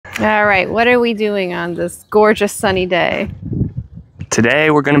All right, what are we doing on this gorgeous sunny day? Today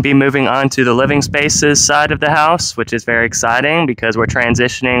we're going to be moving on to the living spaces side of the house, which is very exciting because we're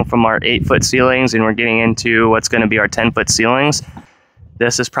transitioning from our 8-foot ceilings and we're getting into what's going to be our 10-foot ceilings.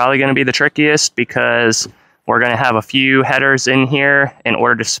 This is probably going to be the trickiest because we're going to have a few headers in here in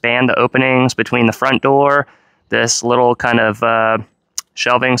order to span the openings between the front door, this little kind of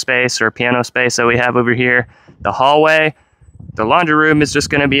shelving space or piano space that we have over here, the hallway. The laundry room is just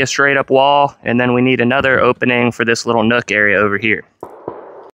going to be a straight up wall, and then we need another opening for this little nook area over here.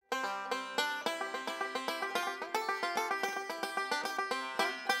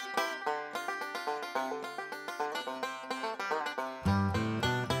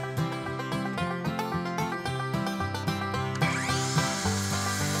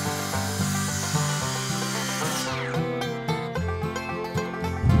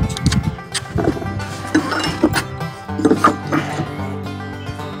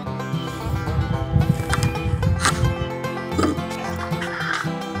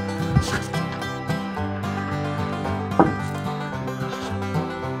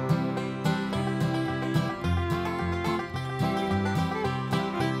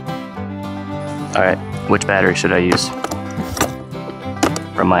 All right, which battery should I use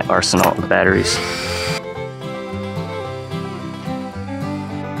from my arsenal of batteries?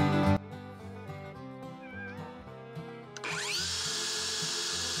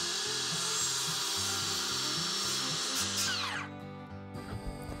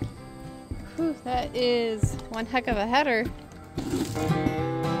 Whew, that is one heck of a header.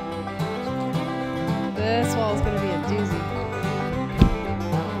 This wall is going to be a doozy.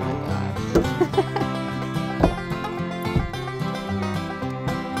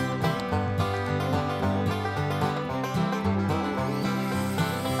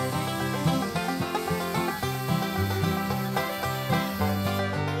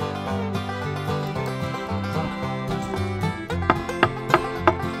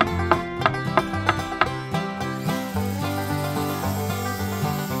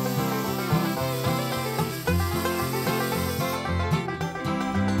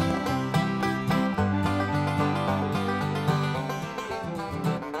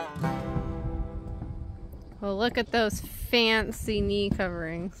 Well, look at those fancy knee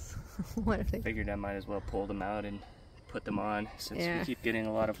coverings. What if they... Figured I might as well pull them out and put them on since we keep getting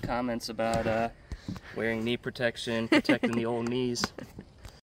a lot of comments about wearing knee protection, protecting the old knees.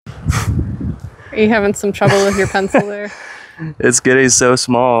 Are you having some trouble with your pencil there? It's getting so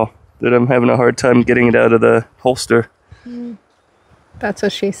small that I'm having a hard time getting it out of the holster. That's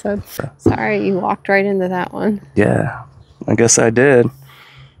what she said. Sorry, you walked right into that one. Yeah, I guess I did.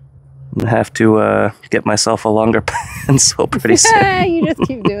 I'm gonna have to get myself a longer pencil pretty soon. You just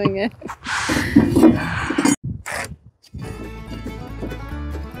keep doing it.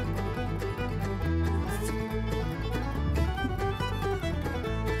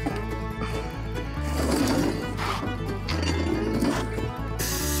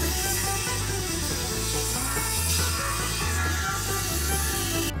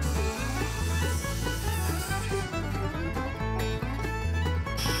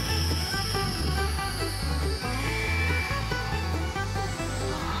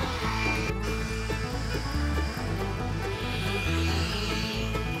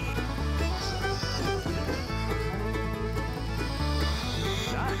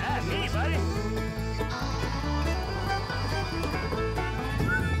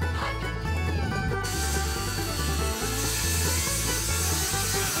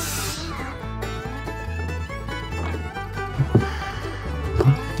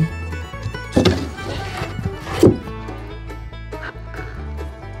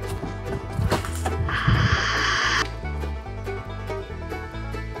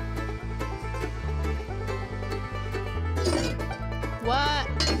 What?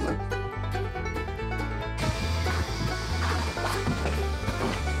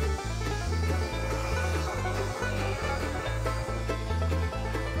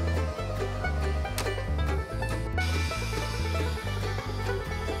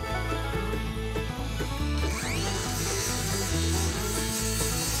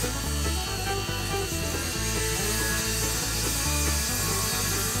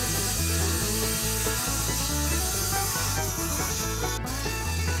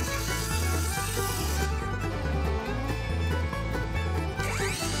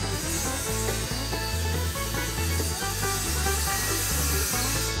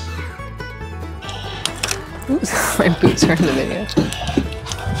 Oops, my boots are in the video.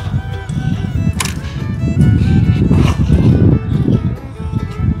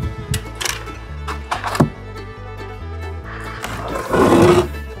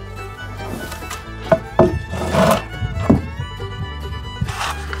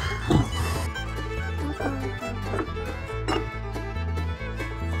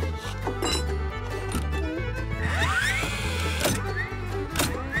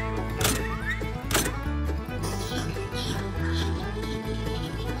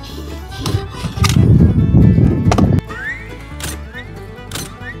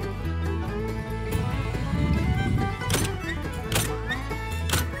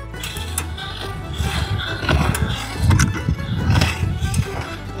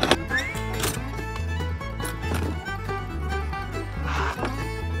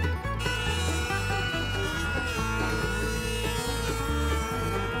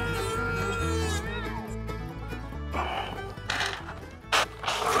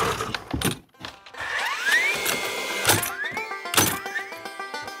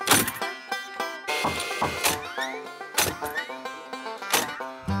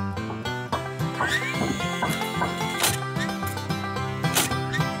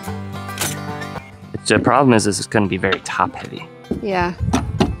 The problem is it's going to be very top heavy. Yeah.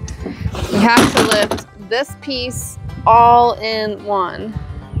 We have to lift this piece all in one.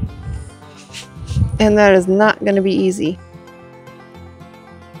 And that is not going to be easy.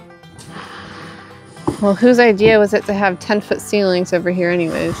 Well, whose idea was it to have 10-foot ceilings over here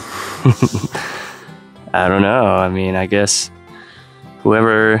anyways? I don't know. I mean, I guess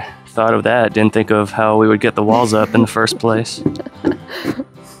whoever thought of that didn't think of how we would get the walls up in the first place.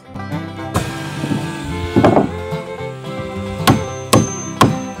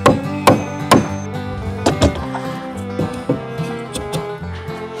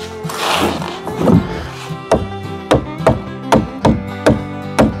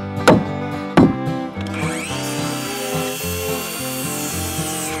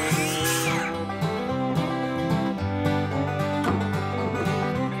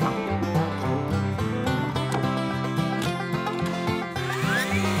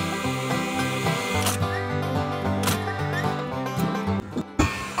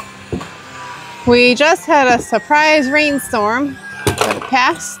 We just had a surprise rainstorm, but it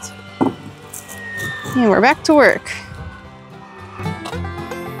passed, and we're back to work.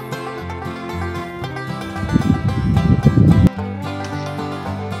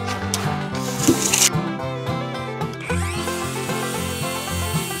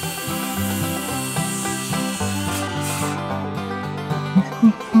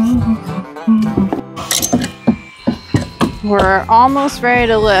 We're almost ready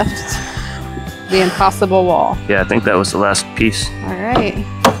to lift the impossible wall. Yeah, I think that was the last piece. All right.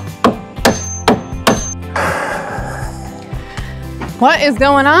 What is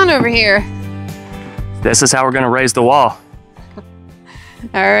going on over here? This is how we're going to raise the wall.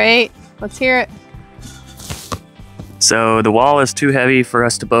 All right, let's hear it. So the wall is too heavy for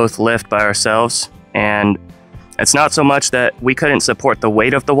us to both lift by ourselves, and it's not so much that we couldn't support the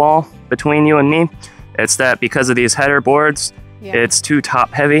weight of the wall between you and me. It's that because of these header boards, it's too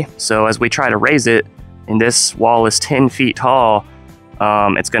top heavy. So as we try to raise it, and this wall is 10 feet tall,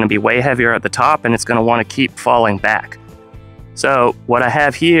 it's going to be way heavier at the top, and it's going to want to keep falling back. So what I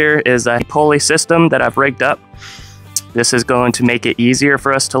have here is a pulley system that I've rigged up. This is going to make it easier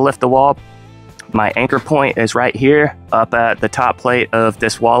for us to lift the wall. My anchor point is right here up at the top plate of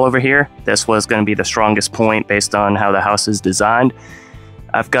this wall over here. This was going to be the strongest point based on how the house is designed.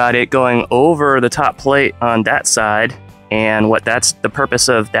 I've got it going over the top plate on that side, and what that's the purpose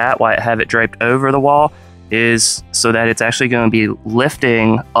of that, why I have it draped over the wall, is so that it's actually going to be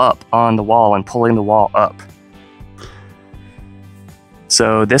lifting up on the wall and pulling the wall up.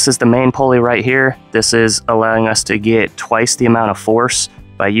 So this is the main pulley right here. This is allowing us to get twice the amount of force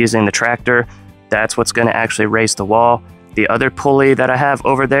by using the tractor. That's what's going to actually raise the wall. The other pulley that I have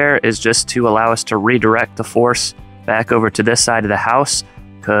over there is just to allow us to redirect the force back over to this side of the house,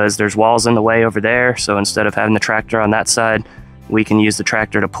 because there's walls in the way over there. So instead of having the tractor on that side, we can use the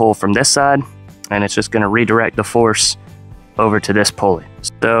tractor to pull from this side, and it's just going to redirect the force over to this pulley.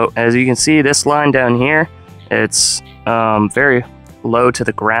 So as you can see, this line down here, it's very low to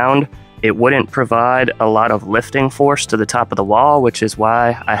the ground. It wouldn't provide a lot of lifting force to the top of the wall, which is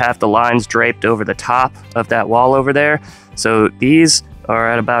why I have the lines draped over the top of that wall over there. So these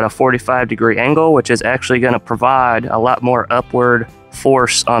are at about a 45-degree angle, which is actually going to provide a lot more upward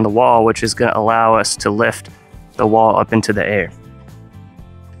force on the wall, which is going to allow us to lift the wall up into the air.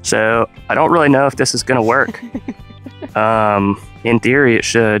 So I don't really know if this is going to work. In theory it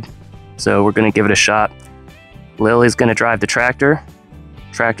should, so we're going to give it a shot. Lily's going to drive the tractor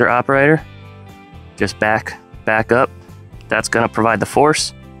operator, just back up. That's going to provide the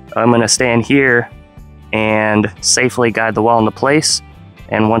force. I'm going to stand here and safely guide the wall into place,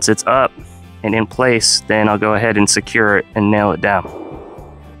 and once it's up and in place, then I'll go ahead and secure it and nail it down.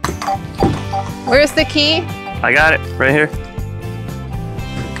 Where's the key? I got it right here.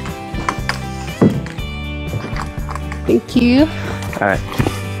 Thank you. All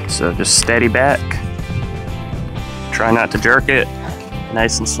right, so just steady back. Try not to jerk it,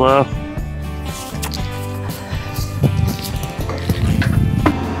 nice and slow.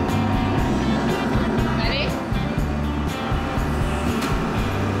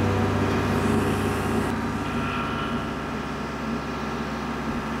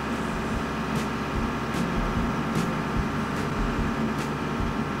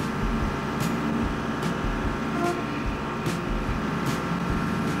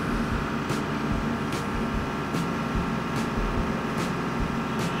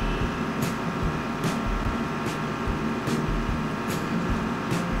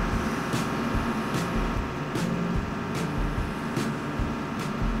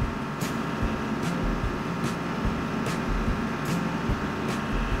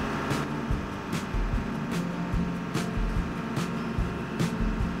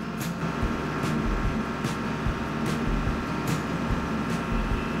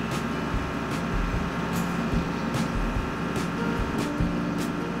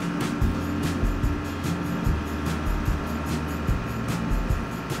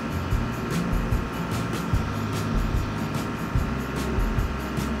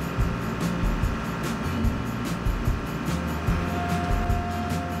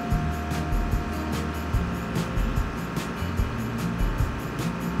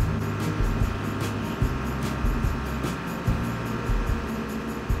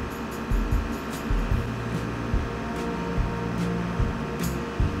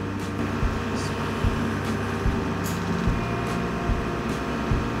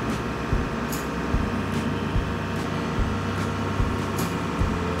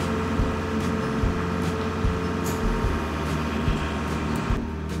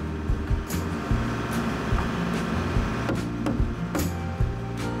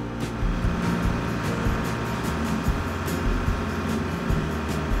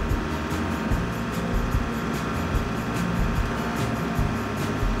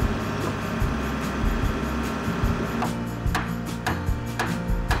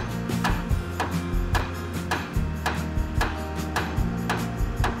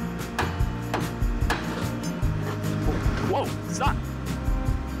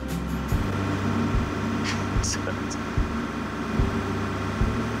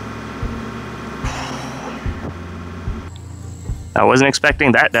 I wasn't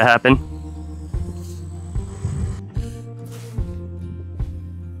expecting that to happen.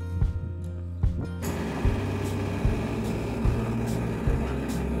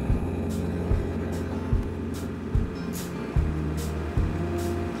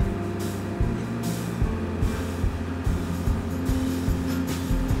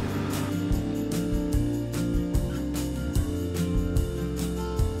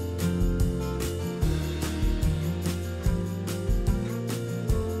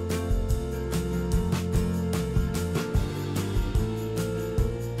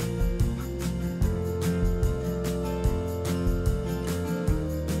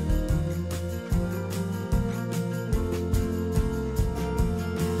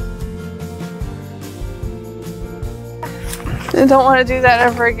 I don't want to do that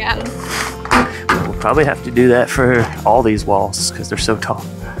ever again. We'll probably have to do that for all these walls because they're so tall.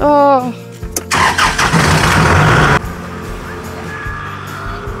 Oh.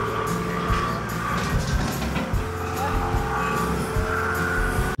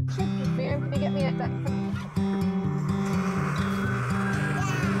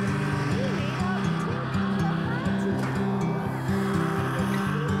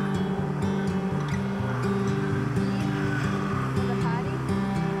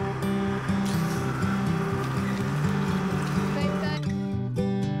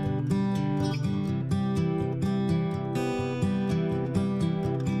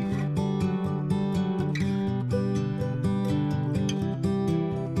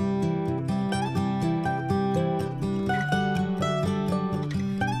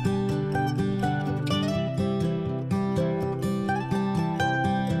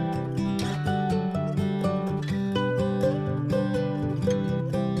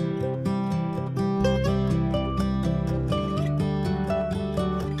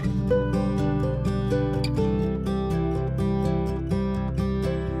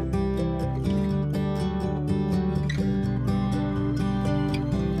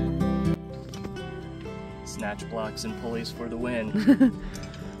 Snatch blocks and pulleys for the win.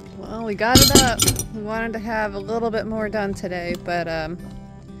 Well, we got it up. We wanted to have a little bit more done today, but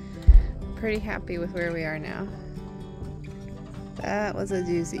pretty happy with where we are now. That was a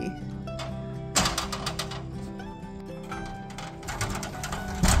doozy.